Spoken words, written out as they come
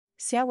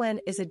Xiaowen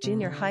is a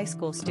junior high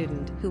school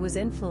student who was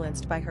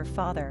influenced by her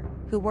father,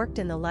 who worked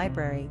in the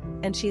library,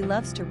 and she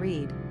loves to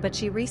read, but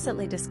she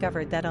recently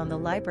discovered that on the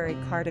library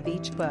card of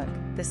each book,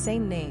 the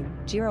same name,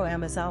 Jiro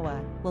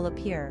Amazawa, will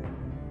appear.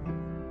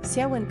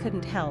 Xiaowen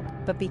couldn't help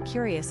but be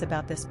curious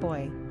about this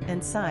boy,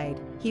 and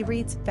sighed, "He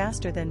reads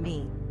faster than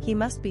me, he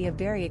must be a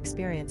very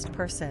experienced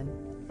person."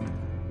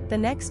 The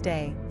next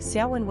day,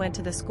 Xiaowen went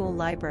to the school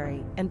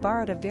library and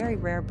borrowed a very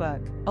rare book,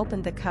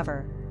 opened the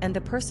cover, and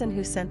the person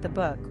who sent the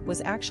book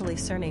was actually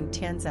surnamed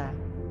Tianza.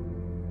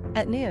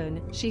 At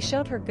noon, she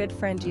showed her good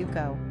friend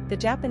Yuko the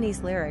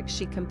Japanese lyrics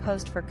she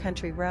composed for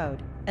Country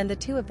Road, and the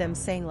two of them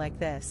sang like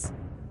this.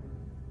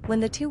 When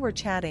the two were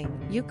chatting,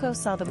 Yuko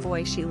saw the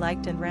boy she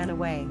liked and ran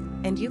away,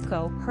 and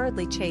Yuko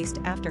hurriedly chased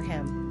after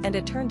him, and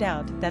it turned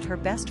out that her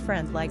best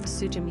friend liked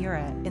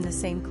Sujimura in the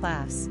same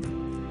class.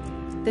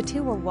 The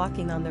two were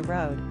walking on the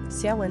road.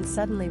 Xiaowen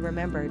suddenly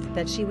remembered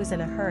that she was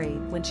in a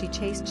hurry when she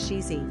chased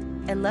Shizi,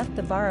 and left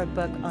the borrowed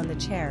book on the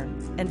chair,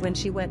 and when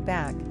she went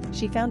back,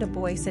 she found a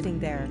boy sitting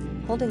there,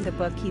 holding the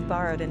book he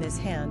borrowed in his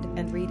hand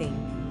and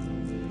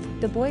reading.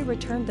 The boy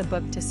returned the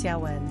book to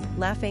Xiaowen,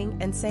 laughing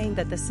and saying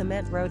that the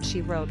cement road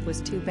she wrote was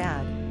too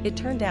bad. It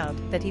turned out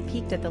that he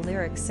peeked at the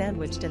lyrics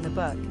sandwiched in the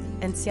book,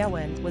 and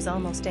Xiaowen was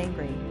almost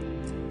angry.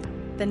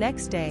 The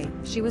next day,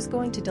 she was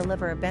going to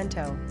deliver a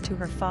bento to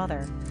her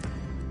father.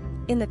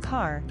 In the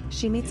car,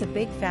 she meets a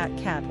big fat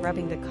cat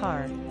rubbing the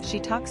car. She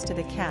talks to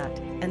the cat,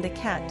 and the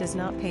cat does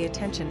not pay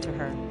attention to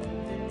her.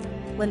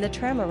 When the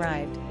tram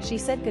arrived, she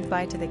said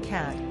goodbye to the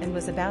cat and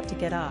was about to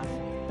get off,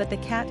 but the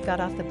cat got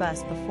off the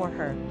bus before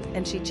her,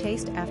 and she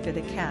chased after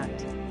the cat.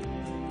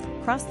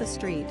 Cross the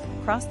street,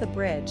 cross the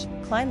bridge,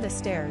 climb the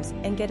stairs,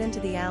 and get into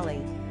the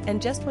alley,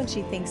 and just when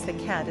she thinks the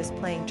cat is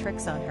playing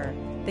tricks on her,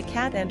 the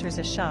cat enters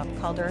a shop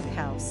called Earth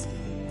House.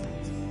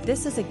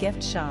 This is a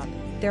gift shop.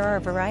 There are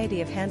a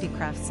variety of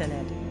handicrafts in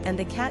it, and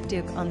the cat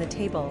duke on the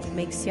table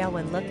makes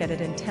Xiaowen look at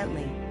it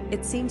intently.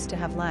 It seems to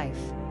have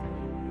life.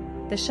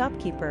 The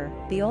shopkeeper,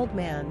 the old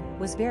man,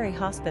 was very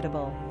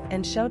hospitable,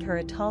 and showed her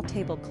a tall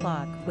table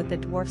clock with the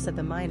dwarfs of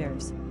the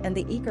miners, and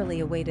the eagerly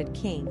awaited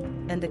king,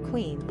 and the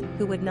queen,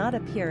 who would not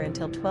appear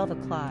until 12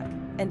 o'clock,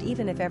 and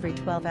even if every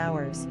 12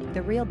 hours,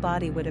 the real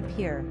body would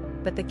appear,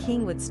 but the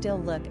king would still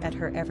look at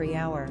her every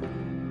hour.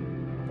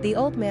 The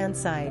old man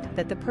sighed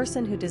that the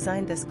person who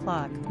designed this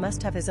clock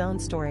must have his own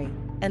story,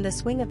 and the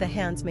swing of the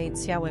hands made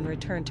Xiaowen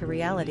return to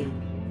reality.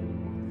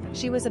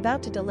 She was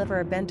about to deliver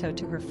a bento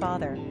to her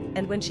father,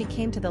 and when she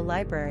came to the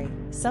library,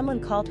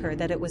 someone called her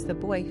that it was the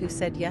boy who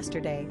said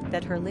yesterday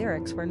that her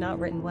lyrics were not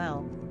written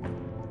well.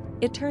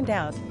 It turned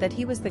out that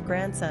he was the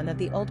grandson of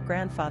the old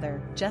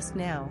grandfather just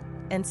now,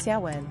 and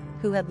Xiaowen,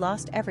 who had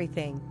lost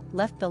everything,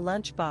 left the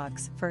lunch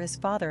box for his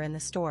father in the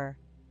store.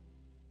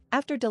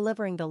 After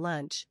delivering the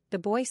lunch, the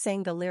boy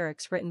sang the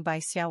lyrics written by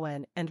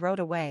Xiaowen and rode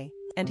away,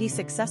 and he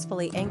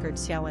successfully angered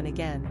Xiaowen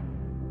again.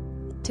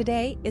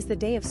 Today is the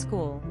day of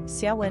school.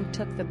 Xiaowen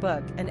took the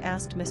book and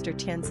asked Mr.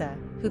 Tianza,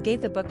 who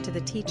gave the book to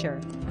the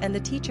teacher, and the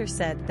teacher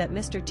said that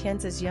Mr.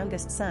 Tianza's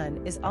youngest son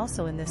is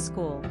also in this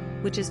school,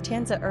 which is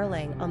Tianza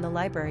Erlang on the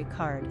library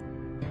card.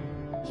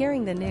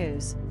 Hearing the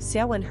news,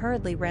 Xiaowen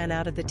hurriedly ran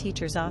out of the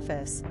teacher's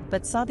office,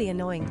 but saw the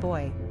annoying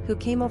boy, who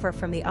came over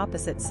from the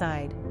opposite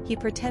side. He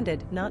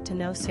pretended not to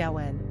know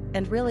Xiaowen,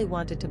 and really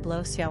wanted to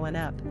blow Xiaowen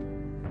up.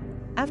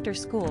 After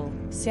school,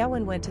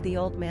 Xiaowen went to the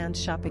old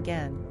man's shop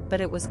again, but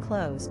it was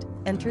closed,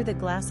 and through the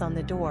glass on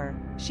the door,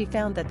 she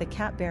found that the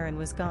cat baron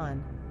was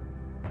gone.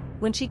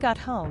 When she got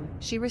home,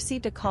 she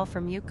received a call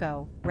from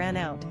Yuko, ran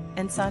out,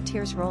 and saw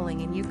tears rolling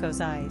in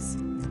Yuko's eyes.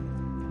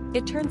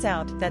 It turns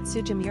out that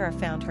Sujimura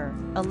found her,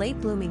 a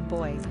late-blooming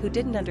boy who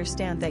didn't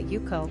understand that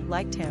Yuko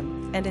liked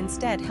him, and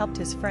instead helped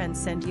his friend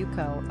send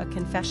Yuko a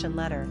confession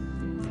letter.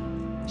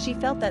 She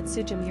felt that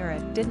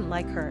Sujimura didn't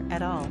like her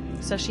at all,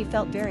 so she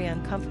felt very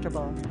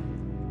uncomfortable.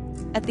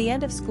 At the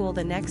end of school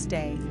the next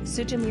day,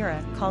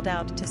 Sujimura called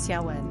out to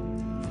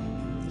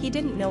Xiaowen. He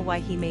didn't know why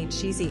he made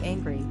Shizi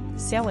angry.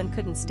 Xiaowen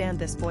couldn't stand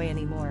this boy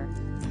anymore.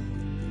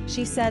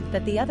 She said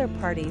that the other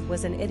party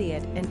was an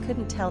idiot and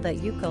couldn't tell that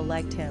Yuko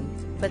liked him,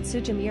 but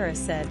Sujimura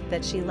said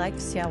that she liked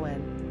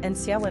Xiaowen, and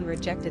Xiaowen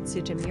rejected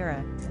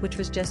Sujimura, which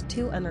was just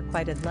two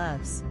unrequited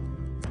loves.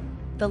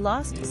 The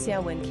lost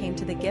Xiaowen came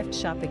to the gift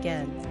shop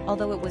again,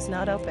 although it was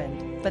not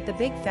opened, but the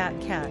big fat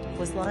cat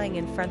was lying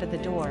in front of the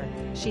door.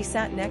 She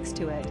sat next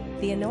to it.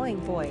 The annoying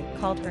boy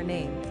called her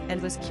name,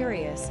 and was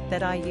curious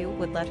that Ayu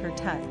would let her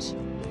touch.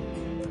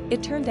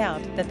 It turned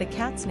out that the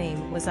cat's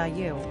name was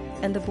Ayu,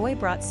 and the boy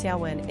brought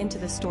Xiaowen into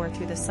the store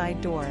through the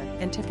side door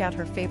and took out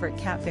her favorite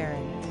cat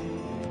baron.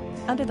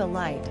 Under the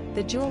light,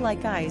 the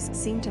jewel-like eyes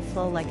seemed to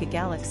flow like a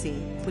galaxy,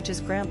 which is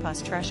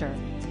Grandpa's treasure.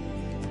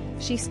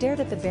 She stared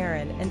at the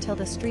baron until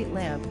the street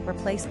lamp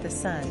replaced the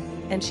sun,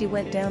 and she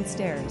went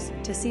downstairs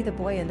to see the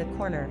boy in the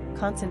corner,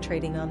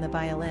 concentrating on the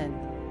violin.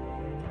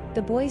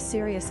 The boy's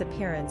serious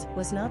appearance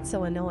was not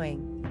so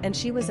annoying, and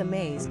she was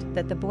amazed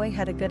that the boy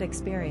had a good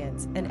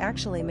experience and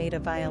actually made a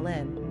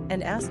violin,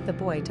 and asked the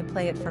boy to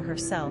play it for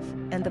herself,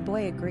 and the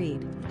boy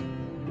agreed.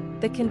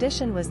 The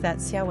condition was that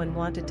Xiaowen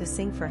wanted to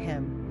sing for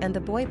him, and the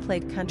boy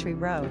played Country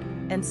Road,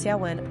 and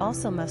Xiaowen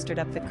also mustered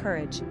up the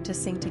courage to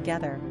sing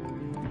together.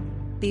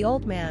 The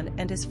old man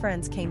and his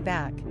friends came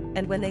back,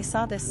 and when they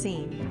saw this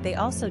scene, they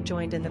also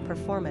joined in the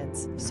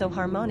performance, so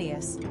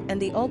harmonious,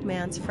 and the old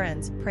man's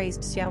friends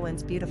praised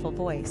Xiaowen's beautiful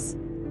voice.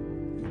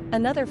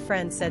 Another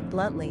friend said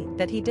bluntly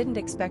that he didn't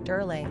expect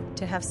Erlang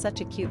to have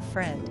such a cute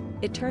friend.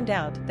 It turned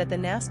out that the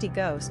nasty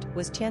ghost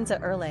was Tianzi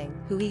Erlang,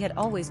 who he had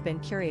always been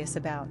curious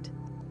about.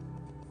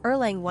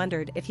 Erlang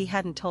wondered if he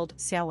hadn't told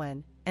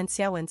Xiaowen, and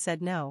Xiaowen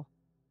said no.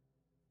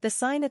 The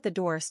sign at the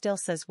door still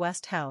says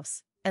West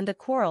House, and the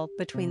quarrel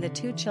between the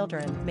two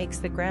children makes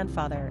the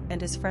grandfather and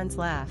his friends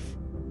laugh.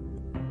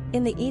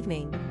 In the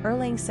evening,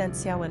 Erlang sent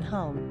Xiaowen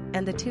home,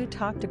 and the two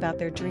talked about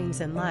their dreams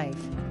in life,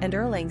 and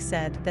Erlang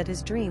said that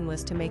his dream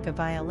was to make a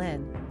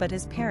violin, but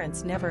his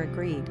parents never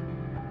agreed.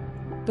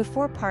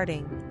 Before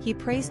parting, he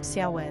praised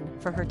Xiaowen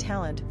for her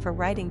talent for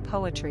writing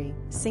poetry,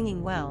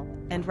 singing well,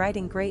 and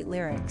writing great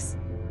lyrics.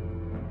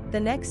 The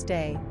next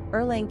day,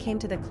 Erlang came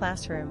to the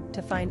classroom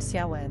to find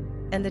Xiaowen,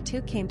 and the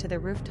two came to the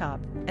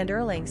rooftop, and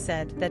Erlang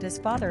said that his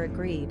father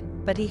agreed,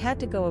 but he had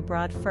to go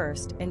abroad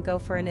first and go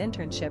for an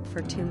internship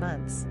for 2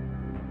 months.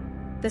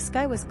 The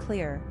sky was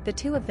clear, the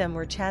two of them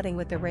were chatting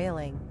with the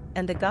railing,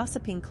 and the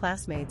gossiping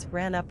classmates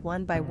ran up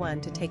one by one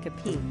to take a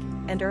peek,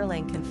 and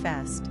Erlang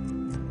confessed.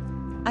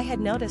 I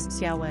had noticed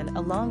Xiaowen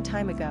a long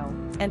time ago,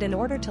 and in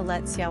order to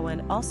let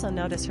Xiaowen also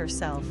notice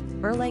herself,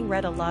 Erlang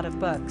read a lot of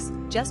books,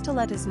 just to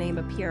let his name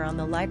appear on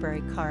the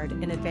library card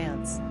in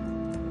advance.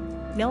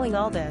 Knowing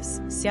all this,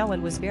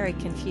 Xiaowen was very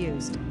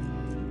confused.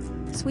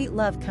 Sweet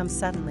love comes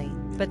suddenly,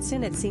 but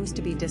soon it seems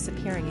to be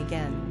disappearing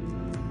again.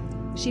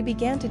 She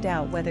began to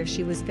doubt whether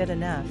she was good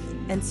enough,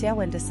 and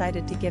Xiaowen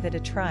decided to give it a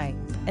try,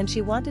 and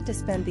she wanted to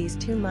spend these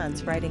 2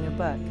 months writing a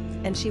book,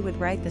 and she would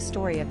write the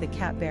story of the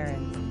Cat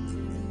Baron.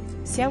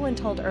 Xiaowen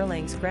told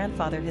Erlang's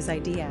grandfather his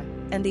idea,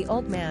 and the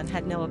old man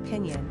had no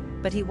opinion,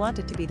 but he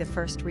wanted to be the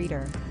first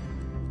reader.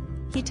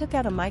 He took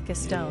out a mica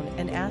stone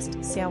and asked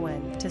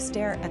Xiaowen to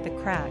stare at the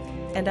crack,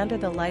 and under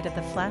the light of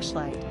the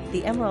flashlight,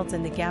 the emeralds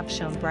in the gap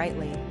shone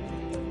brightly.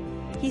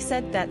 He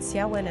said that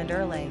Xiaowen and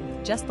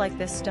Erlang, just like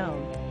this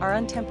stone, are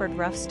untempered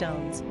rough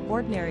stones,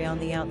 ordinary on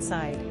the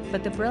outside,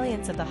 but the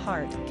brilliance of the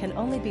heart can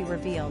only be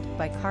revealed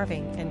by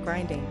carving and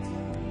grinding.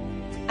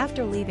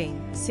 After leaving,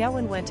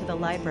 Xiaowen went to the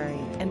library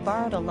and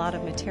borrowed a lot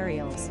of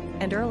materials,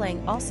 and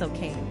Erlang also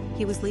came.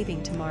 He was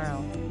leaving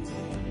tomorrow.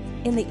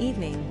 In the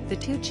evening, the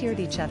two cheered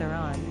each other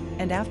on,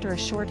 and after a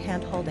short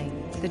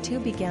hand-holding, the two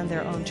began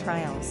their own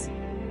trials.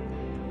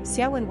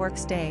 Xiaowen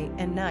works day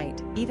and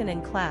night, even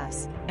in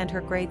class, and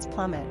her grades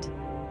plummet.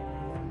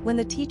 When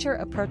the teacher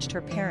approached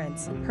her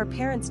parents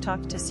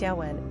talked to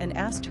Xiaowen and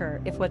asked her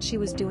if what she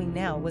was doing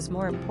now was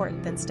more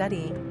important than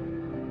studying.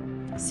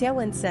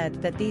 Xiaowen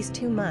said that these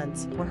 2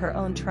 months were her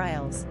own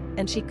trials,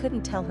 and she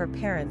couldn't tell her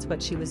parents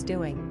what she was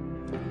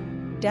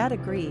doing. Dad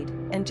agreed,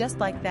 and just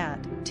like that,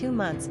 2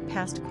 months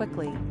passed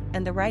quickly,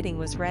 and the writing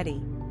was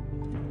ready.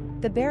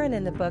 The Baron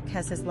in the book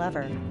has his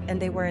lover, and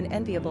they were an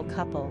enviable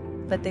couple,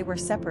 but they were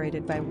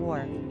separated by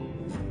war.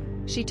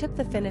 She took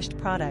the finished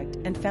product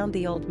and found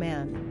the old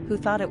man, who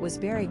thought it was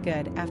very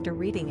good after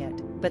reading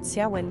it, but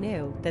Xiaowen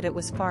knew that it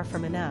was far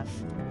from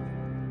enough.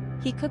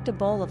 He cooked a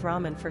bowl of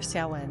ramen for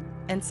Xiaowen,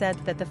 and said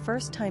that the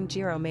first time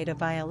Jiro made a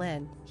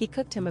violin, he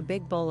cooked him a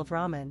big bowl of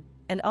ramen,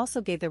 and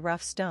also gave the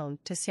rough stone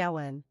to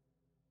Xiaowen.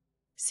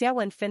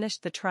 Xiaowen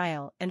finished the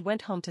trial and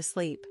went home to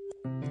sleep.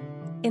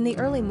 In the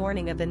early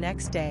morning of the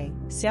next day,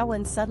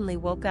 Xiaowen suddenly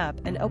woke up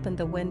and opened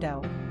the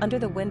window. Under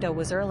the window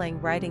was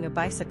Erlang riding a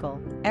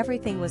bicycle.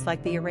 Everything was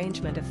like the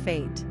arrangement of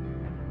fate.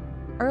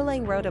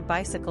 Erlang rode a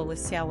bicycle with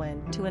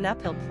Xiaowen to an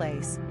uphill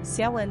place.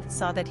 Xiaowen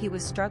saw that he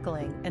was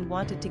struggling and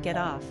wanted to get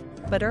off,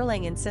 but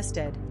Erlang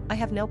insisted, "I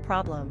have no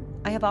problem,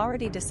 I have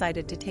already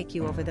decided to take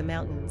you over the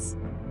mountains."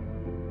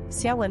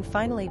 Xiaowen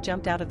finally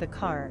jumped out of the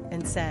car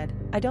and said,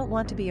 "I don't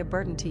want to be a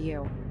burden to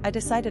you. I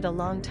decided a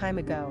long time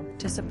ago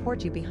to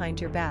support you behind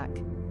your back."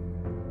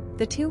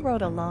 The two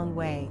rode a long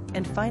way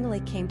and finally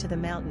came to the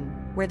mountain,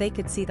 where they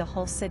could see the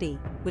whole city,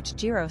 which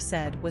Jiro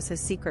said was his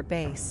secret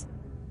base.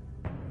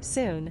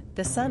 Soon,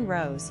 the sun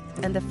rose,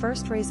 and the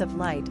first rays of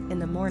light in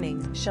the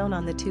morning shone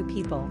on the two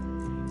people.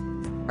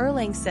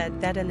 Erlang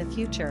said that in the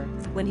future,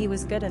 when he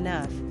was good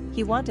enough,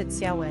 he wanted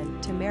Xiaowen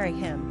to marry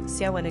him.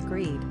 Xiaowen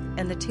agreed,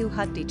 and the two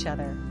hugged each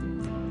other.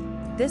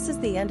 This is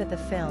the end of the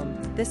film.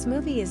 This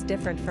movie is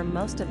different from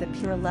most of the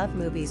pure love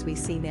movies we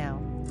see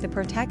now. The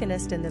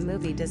protagonist in the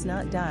movie does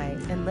not die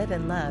and live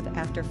in love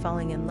after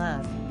falling in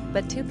love,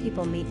 but two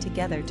people meet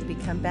together to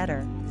become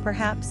better.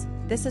 Perhaps,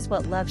 this is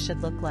what love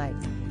should look like.